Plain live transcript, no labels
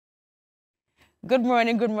Good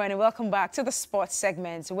morning, good morning. Welcome back to the sports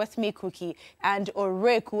segment with me, Cookie, and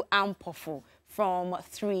Oreku Ampofu from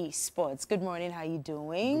 3 Sports. Good morning, how are you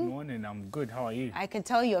doing? Good morning, I'm good. How are you? I can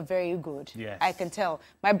tell you're very good. Yes. I can tell.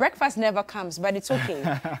 My breakfast never comes, but it's okay.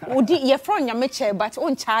 You're from Yameche, but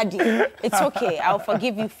on Chadi. It's okay. I'll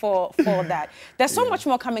forgive you for that. There's so much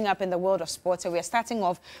more coming up in the world of sports, and we're starting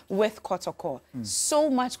off with Kotoko. So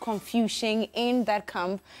much confusion in that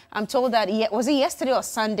camp. I'm told that, was it yesterday or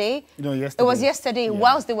Sunday? No, yesterday. It was yesterday. Yeah.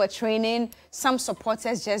 Whilst they were training, some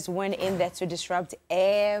supporters just went in there to disrupt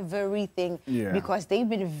everything. Yeah. Because they've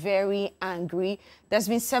been very angry. There's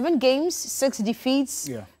been 7 games, 6 defeats.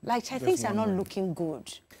 Yeah. Like, things are not looking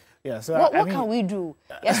good. Yeah, so what can we do?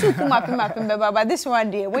 Yes, you come up, but this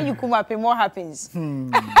one day, when you come up, what happens?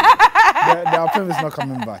 The outburst is not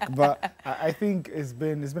coming back. But I think it's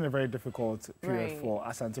been a very difficult period for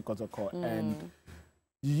Asante Kotoko. And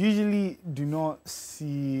you usually do not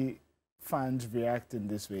see fans react in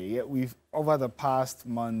this way. Yet over the past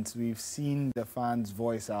months, we've seen the fans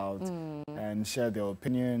voice out and share their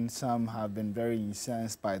opinion. Some have been very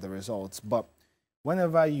incensed by the results. But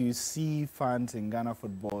whenever you see fans in Ghana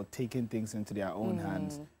football taking things into their own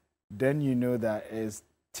hands, then you know that it's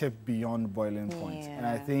tipped beyond boiling point. And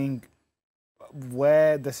I think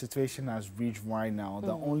where the situation has reached right now,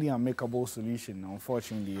 the only amicable solution,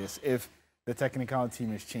 unfortunately, is if the technical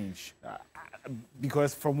team is changed.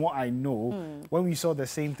 Because from what I know, when we saw the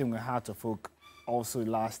same thing with Heart of Oak also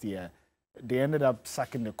last year, they ended up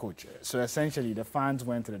sacking the coach. So essentially, the fans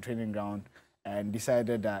went to the training ground and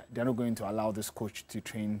decided that they're not going to allow this coach to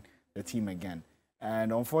train the team again.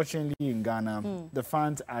 And unfortunately, in Ghana, the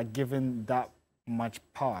fans are given that much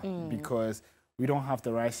power because we don't have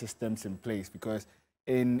the right systems in place. Because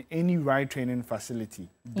in any right training facility,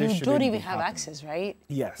 you don't even have access, right?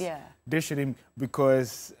 Yes. Yeah. They shouldn't,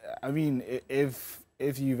 because I mean, if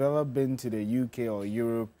you've ever been to the UK or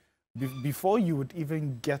Europe, before you would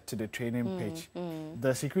even get to the training pitch,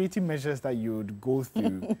 the security measures that you would go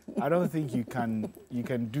through, I don't think you can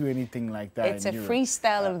do anything like that. It's a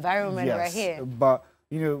freestyle environment right here. But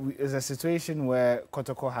you know, it's a situation where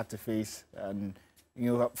Kotoko had to face, and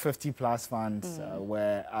 50+ fans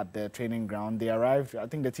were at the training ground. They arrived, I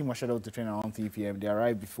think the team was scheduled to train around 3 p.m. They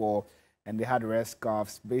arrived before, and they had red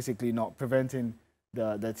scarves, basically not preventing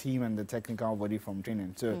the team and the technical body from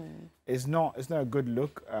training. So it's not a good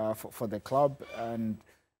look for the club, and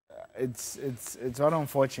it's rather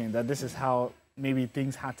unfortunate that this is how maybe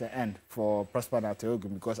things had to end for Prosper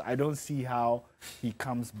Nateogun, because I don't see how he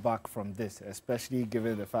comes back from this, especially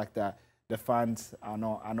given the fact that the fans are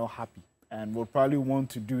not happy and will probably want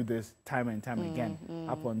to do this time and time again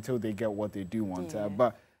up until they get what they do want.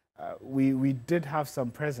 But we did have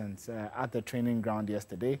some presence at the training ground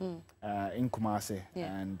yesterday in Kumasi,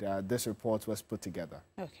 and this report was put together.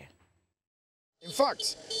 Okay. In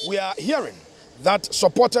fact, we are hearing that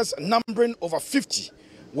supporters numbering over 50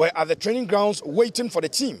 were at the training grounds waiting for the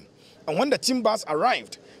team. And when the team bus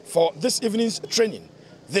arrived for this evening's training,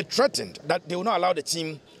 they threatened that they will not allow the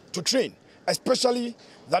team to train, especially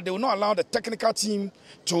that they will not allow the technical team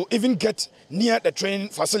to even get near the training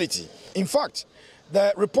facility. In fact,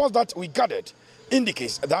 the report that we gathered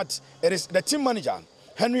indicates that it is the team manager,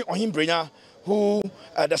 Henry Ohimbrenya, who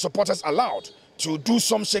the supporters allowed to do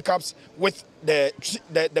some shake-ups with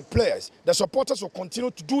the players. The supporters will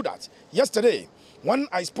continue to do that. Yesterday, when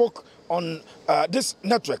I spoke on this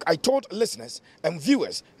network, I told listeners and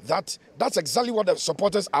viewers that that's exactly what the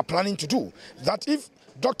supporters are planning to do. That if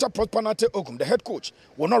Dr. Prosper Nateogun, the head coach,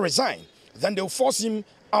 will not resign, then they'll force him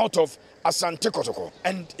out of Asante Kotoko.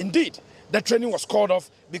 And indeed, the training was called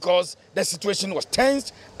off because the situation was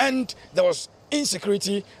tensed and there was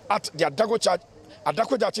insecurity at the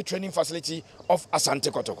Adakwajachi training facility of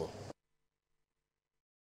Asante Kotoko.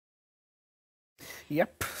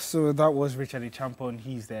 Yep, so that was Richard Champon.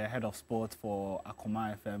 He's the head of sports for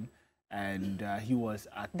Akoma FM, and he was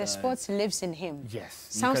at the sports lives in him. Yes.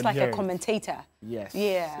 Sounds like a commentator. Yes.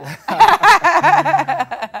 Yeah.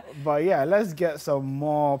 But yeah, let's get some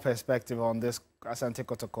more perspective on this Asante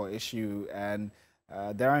Kotoko issue, and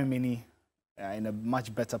there aren't many in a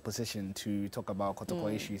much better position to talk about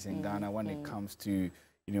Kotoko issues in Ghana when it comes to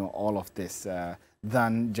all of this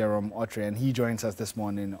than Jerome Otre, and he joins us this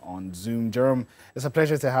morning on Zoom. Jerome, it's a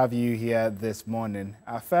pleasure to have you here this morning.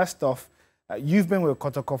 First off, you've been with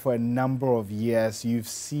Kotoko for a number of years. You've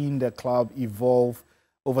seen the club evolve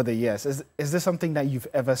over the years. Is this something that you've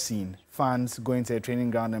ever seen, fans going to a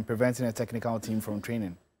training ground and preventing a technical team from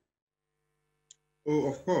training?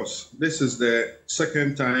 Oh, of course. This is the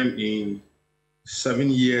second time in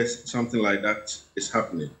 7 years something like that is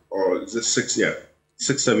happening, or is it 6 years?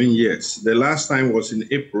 6-7 years. The last time was in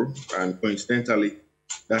April, and coincidentally,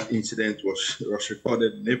 that incident was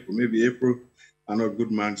recorded in April. Maybe April are not good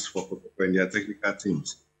months for Kotoko and their technical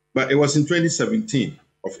teams. But it was in 2017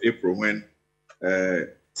 of April when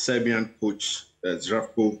Serbian coach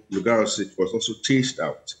Zdravko Lugarosic was also chased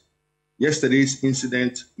out. Yesterday's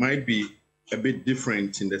incident might be a bit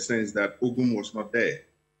different in the sense that Ogum was not there.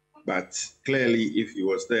 But clearly, if he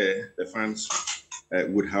was there, the fans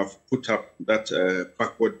would have put up that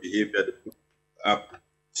backward behavior they put up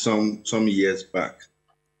some years back.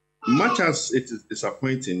 Much as it is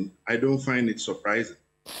disappointing, I don't find it surprising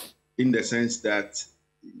in the sense that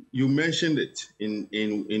you mentioned it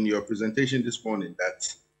in your presentation this morning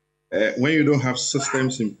that when you don't have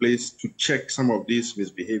systems in place to check some of these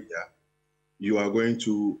misbehavior, you are going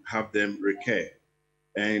to have them recur.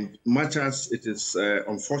 And much as it is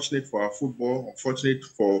unfortunate for our football, unfortunate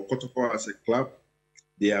for Kotoko as a club,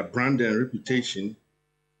 their brand and reputation,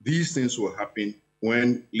 these things will happen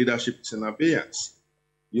when leadership is in abeyance.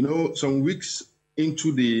 You know, some weeks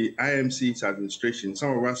into the IMC's administration,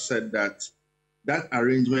 some of us said that that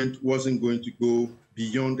arrangement wasn't going to go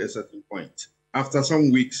beyond a certain point. After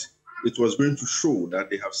some weeks, it was going to show that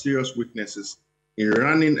they have serious weaknesses in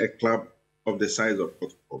running a club of the size of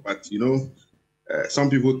Kotoko. But, you know, some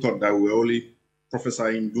people thought that we were only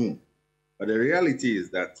prophesying doom. But the reality is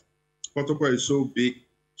that Kotoko is so big,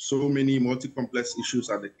 so many multi-complex issues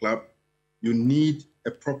at the club. You need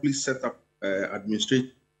a properly set up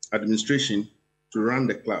administration to run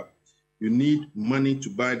the club. You need money to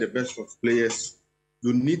buy the best of players.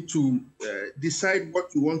 You need to decide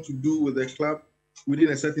what you want to do with the club within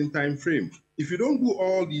a certain time frame. If you don't do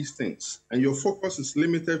all these things and your focus is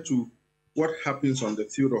limited to what happens on the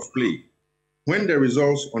field of play, when the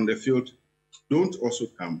results on the field don't also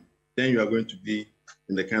come, then you are going to be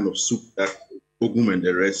in the kind of soup that Ogum and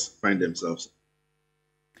the rest find themselves.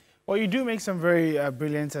 Well, you do make some very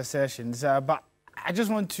brilliant assertions, but I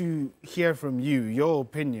just want to hear from you, your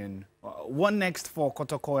opinion. What next for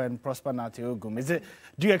Kotoko and Prosper Nate Ogum?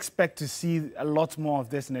 Do you expect to see a lot more of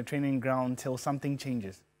this in the training ground till something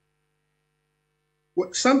changes?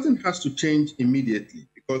 Well, something has to change immediately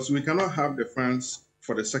because we cannot have the fans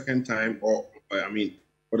for the second time for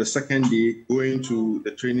the second day going to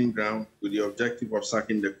the training ground with the objective of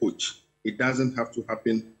sacking the coach. It doesn't have to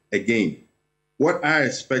happen again. What I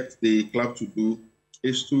expect the club to do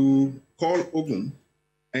is to call Ogum,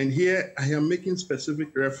 and here I am making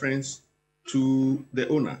specific reference to the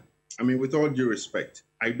owner. I mean, with all due respect,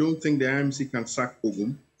 I don't think the IMC can sack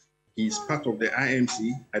Ogum. He's part of the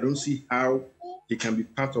IMC. I don't see how he can be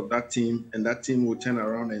part of that team, and that team will turn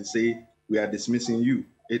around and say, we are dismissing you.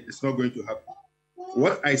 It's not going to happen.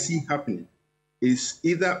 What I see happening is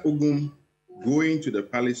either Ogum going to the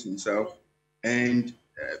palace himself and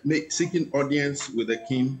seeking audience with the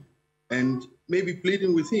king and maybe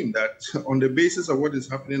pleading with him that on the basis of what is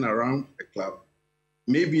happening around the club,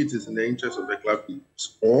 maybe it is in the interest of the club,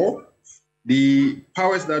 or the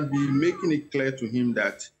powers that be making it clear to him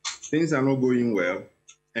that things are not going well,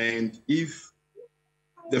 and if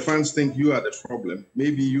the fans think you are the problem,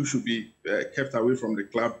 maybe you should be kept away from the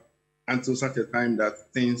club until such a time that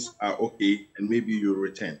things are okay and maybe you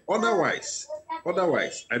return. Otherwise,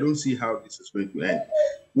 I don't see how this is going to end.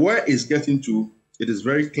 Where it's getting to, it is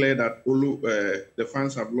very clear that the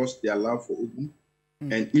fans have lost their love for Ogum.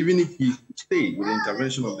 And even if he stayed with the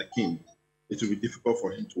intervention of the king, it will be difficult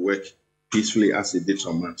for him to work peacefully as he did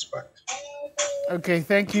some months back. Okay,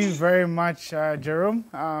 thank you very much, Jerome,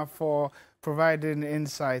 for providing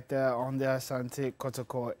insight on the Asante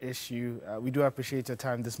Kotoko issue. We do appreciate your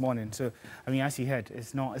time this morning. So, I mean, as you heard,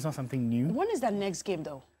 it's not something new. When is that next game,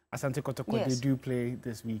 though? Asante Kotoko, yes, they do play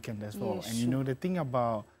this weekend as well. Yes, and you know, the thing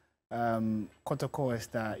about Kotoko is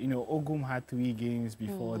that, you know, Ogum had 3 games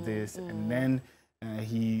before this, and then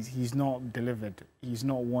he's not delivered. He's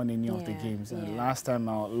not won any of the games. Last time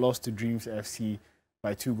out, lost to Dreams FC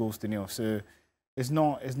by 2-0. So it's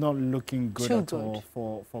not looking good at all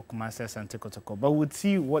for Kumasi Asante Kotoko. But we'll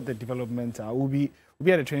see what the developments are. We'll be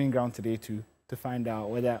at the training ground today to find out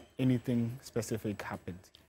whether anything specific happens.